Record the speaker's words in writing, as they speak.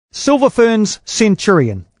Silver Ferns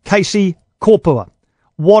centurion, Casey Korpua.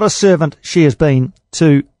 What a servant she has been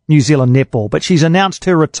to New Zealand netball. But she's announced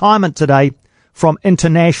her retirement today from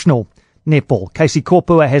international netball. Casey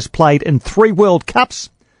Korpua has played in 3 World Cups,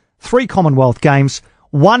 3 Commonwealth Games,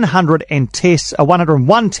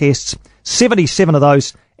 101 tests, 77 of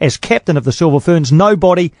those as captain of the Silver Ferns.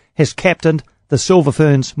 Nobody has captained the Silver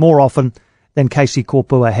Ferns more often than Casey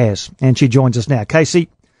Korpua has. And she joins us now. Casey,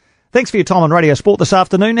 thanks for your time on Radio Sport this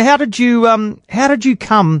afternoon. How did you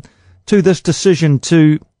come to this decision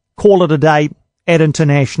to call it a day at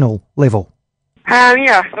international level?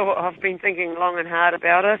 I've been thinking long and hard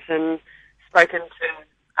about it and spoken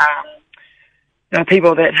to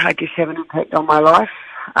people that I guess have an impact on my life.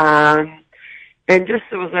 And just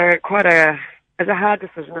it was a hard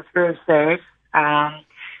decision. It's very sad,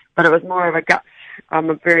 but it was more of a gut. I'm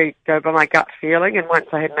a very go by my gut feeling, and once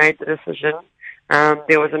I had made the decision,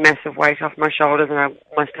 there was a massive weight off my shoulders, and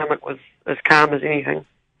my stomach was as calm as anything.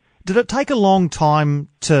 Did it take a long time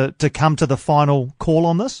to come to the final call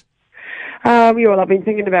on this? I've been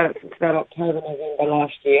thinking about it since about October, November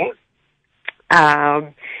last year.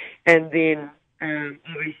 And then,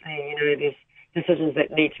 obviously, there's decisions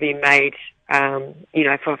that need to be made,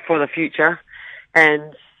 for the future.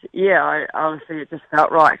 And, honestly, it just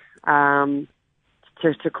felt right to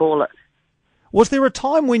call it. Was there a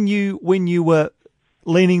time when you were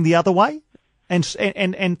leaning the other way and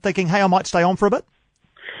thinking, hey, I might stay on for a bit?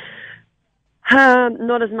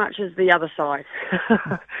 Not as much as the other side.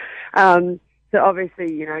 So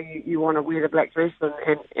obviously, you want to wear the black dress and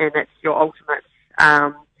that's your ultimate.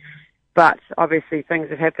 But obviously things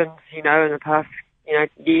have happened, in the past,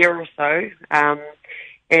 year or so. And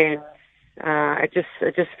it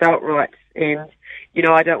just felt right. And,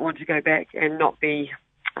 I don't want to go back and not be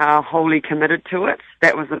wholly committed to it.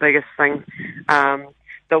 That was the biggest thing.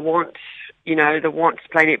 The want to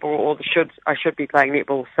play netball or I should be playing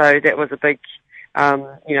netball. So that was a big,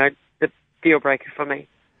 the deal breaker for me.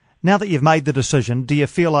 Now that you've made the decision, do you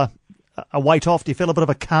feel a weight off? Do you feel a bit of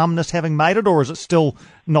a calmness having made it, or is it still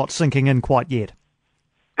not sinking in quite yet?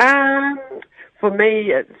 For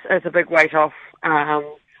me, it's a big weight off.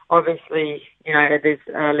 Obviously, there's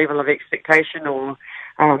a level of expectation or,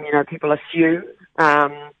 people assume.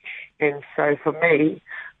 And so for me,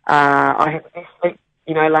 I had the best sleep,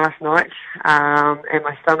 last night, and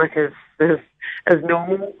my stomach is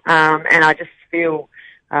normal. And I just feel,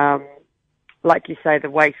 like you say, the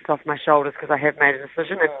weight is off my shoulders because I have made a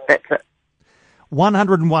decision, and that's it.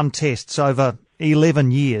 101 tests over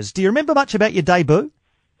 11 years. Do you remember much about your debut?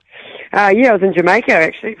 I was in Jamaica,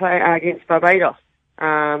 actually, playing against Barbados.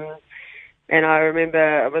 And I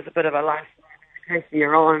remember it was a bit of a last case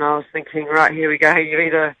you're on, and I was thinking, right, here we go, you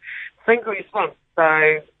either sink or you swim.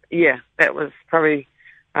 So, that was probably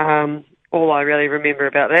all I really remember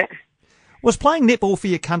about that. Was playing netball for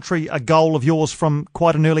your country a goal of yours from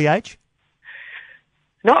quite an early age?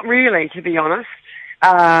 Not really, to be honest.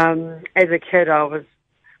 As a kid, I was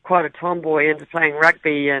quite a tomboy into playing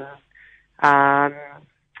rugby and,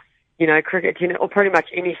 cricket, tennis, or pretty much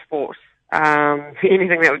any sport.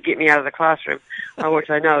 Anything that would get me out of the classroom, which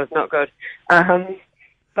I know is not good.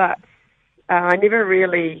 But I never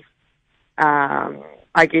really,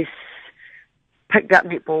 picked up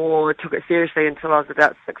netball or took it seriously until I was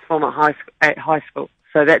about sixth form at high school.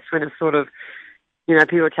 So that's when it's sort of,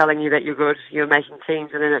 people are telling you that you're good, you're making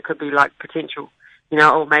teams, and then it could be like potential,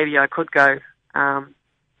 or maybe I could go and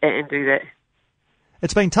do that.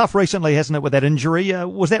 It's been tough recently, hasn't it, with that injury?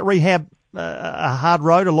 Was that rehab a hard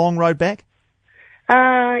road, a long road back?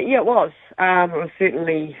 It was. It was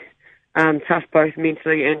certainly tough both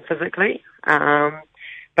mentally and physically,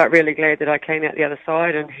 but really glad that I came out the other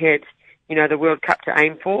side and had, the World Cup to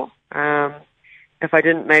aim for. If I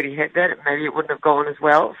didn't maybe have that, maybe it wouldn't have gone as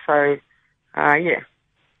well. So,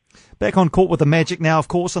 Back on court with the Magic now, of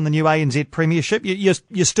course, on the new ANZ Premiership.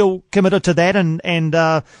 You're still committed to that and in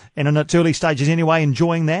its early stages anyway,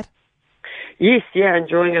 enjoying that? Yes,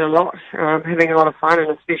 enjoying it a lot. Having a lot of fun, and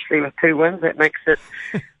especially with 2 wins, that makes it,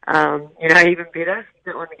 even better.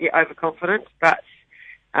 Don't want to get overconfident, but,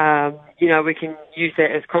 we can use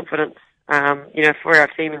that as confidence, for our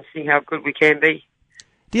team and see how good we can be.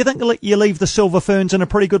 Do you think you leave the Silver Ferns in a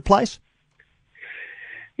pretty good place?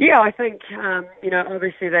 Yeah, I think,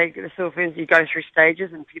 obviously the Silver Ferns, you go through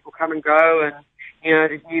stages and people come and go and,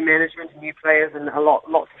 there's new management and new players and lots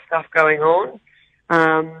of stuff going on.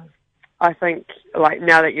 I think,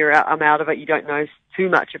 now that I'm out of it, you don't know too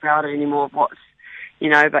much about it anymore of what's,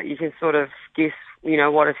 but you can sort of guess,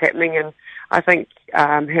 what is happening. And I think,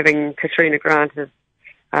 having Katrina Grant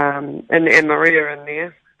and Maria in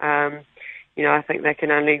there, I think they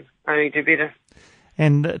can only do better.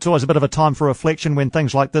 and it's always a bit of a time for reflection when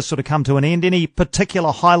things like this sort of come to an end. Any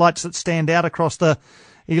particular highlights that stand out across the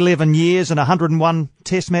 11 years and 101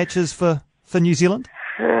 test matches for New Zealand?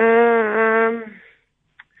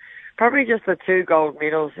 Probably just the 2 gold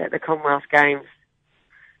medals at the Commonwealth Games.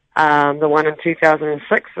 The one in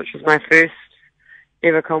 2006, which was my first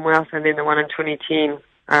ever Commonwealth, and then the one in 2010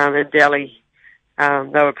 in Delhi.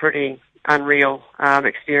 They were pretty unreal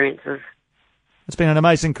experiences. It's been an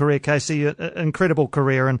amazing career, Casey, an incredible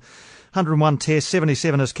career, and 101 tests,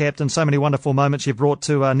 77 as captain, so many wonderful moments you've brought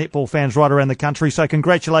to netball fans right around the country. So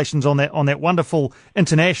congratulations on that wonderful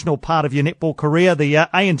international part of your netball career. The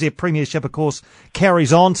ANZ Premiership, of course,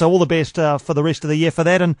 carries on, so all the best for the rest of the year for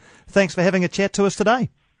that, and thanks for having a chat to us today.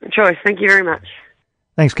 Choice. Thank you very much.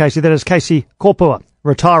 Thanks, Casey. That is Casey Korpua,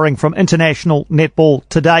 retiring from international netball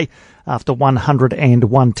today after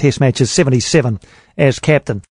 101 test matches, 77 as captain.